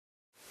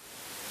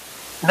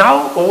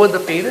Now, over the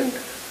period,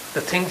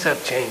 the things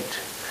have changed.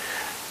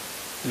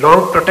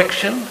 Long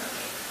protection,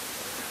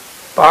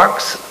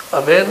 parks,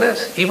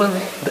 awareness, even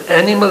the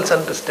animals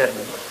understand.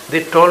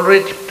 They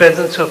tolerate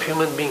presence of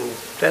human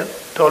beings,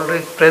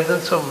 tolerate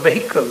presence of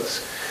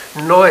vehicles,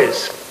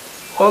 noise,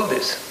 all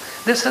this.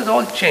 This has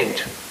all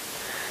changed.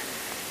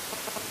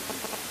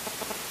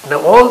 Now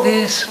all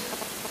these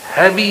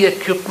heavy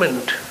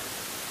equipment,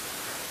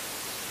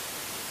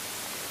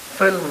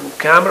 film,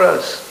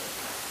 cameras,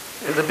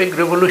 is a big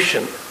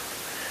revolution.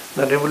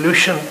 The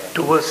revolution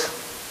towards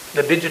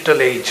the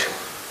digital age,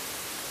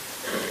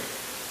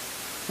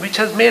 which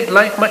has made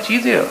life much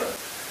easier.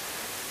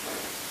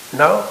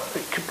 Now,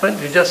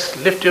 equipment, you just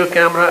lift your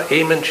camera,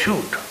 aim and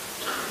shoot.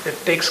 It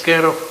takes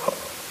care of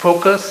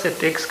focus, it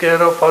takes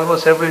care of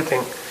almost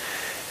everything.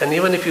 And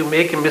even if you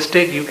make a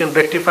mistake, you can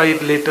rectify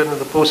it later in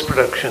the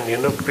post-production,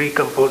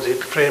 recompose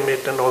it, frame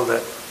it and all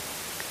that.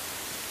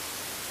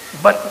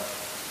 But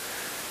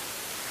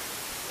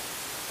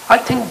I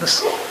think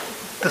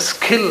the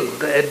skill,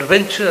 the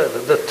adventure,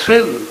 the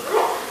thrill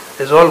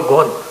is all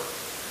gone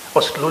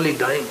or slowly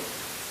dying.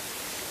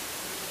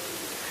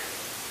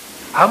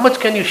 How much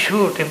can you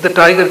shoot if the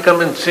tiger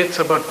comes and sits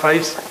about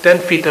 5-10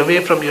 feet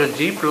away from your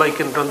jeep like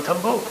in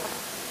Ranthambore?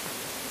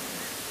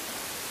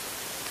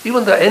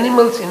 Even the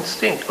animal's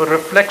instinct or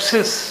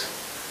reflexes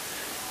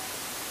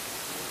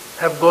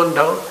have gone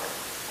down.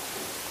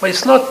 But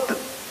it's not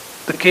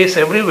the case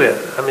everywhere.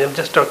 I mean, I'm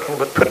just talking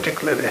about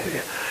particular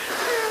area.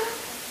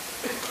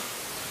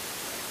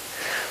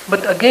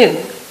 But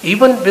again,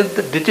 even with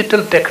the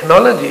digital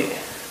technology,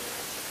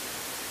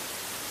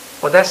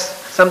 well, that's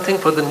something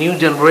for the new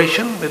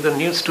generation, with the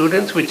new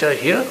students which are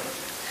here.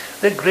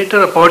 There are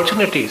greater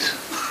opportunities.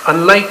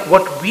 Unlike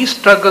what we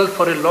struggled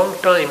for a long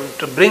time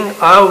to bring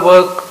our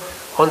work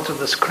onto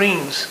the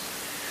screens,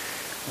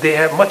 they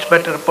have much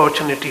better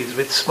opportunities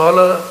with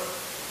smaller,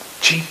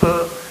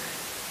 cheaper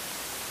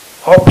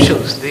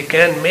options. They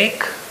can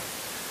make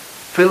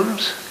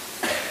films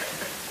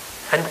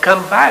and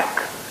come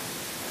back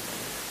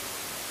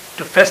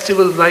to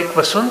festivals like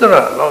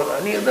Vasundhara or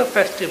any other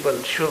festival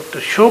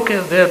to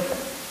showcase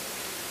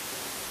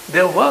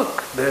their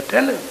work, their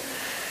talent.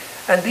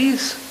 And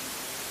these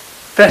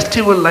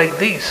festivals like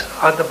these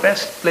are the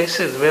best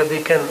places where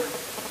they can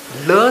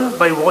learn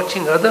by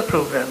watching other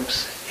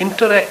programs,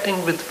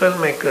 interacting with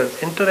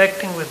filmmakers,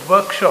 interacting with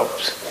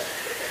workshops,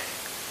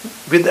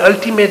 with the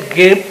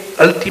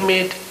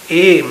ultimate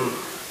aim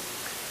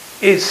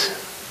is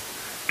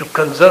to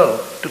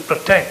conserve, to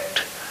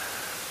protect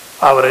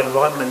our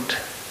environment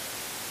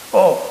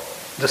or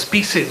the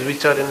species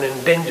which are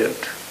endangered.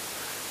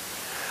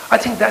 I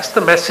think that's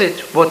the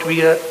message what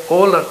we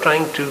all are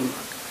trying to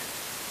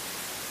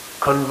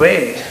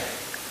convey.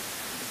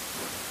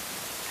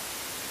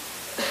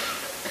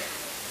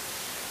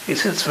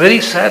 It's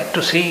very sad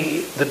to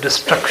see the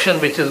destruction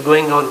which is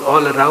going on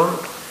all around.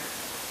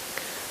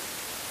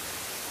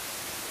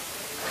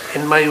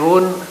 In my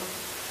own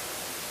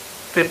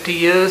 50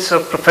 years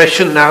of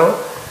profession now,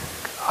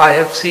 I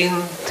have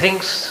seen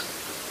things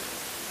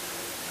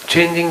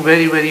changing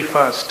very, very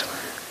fast.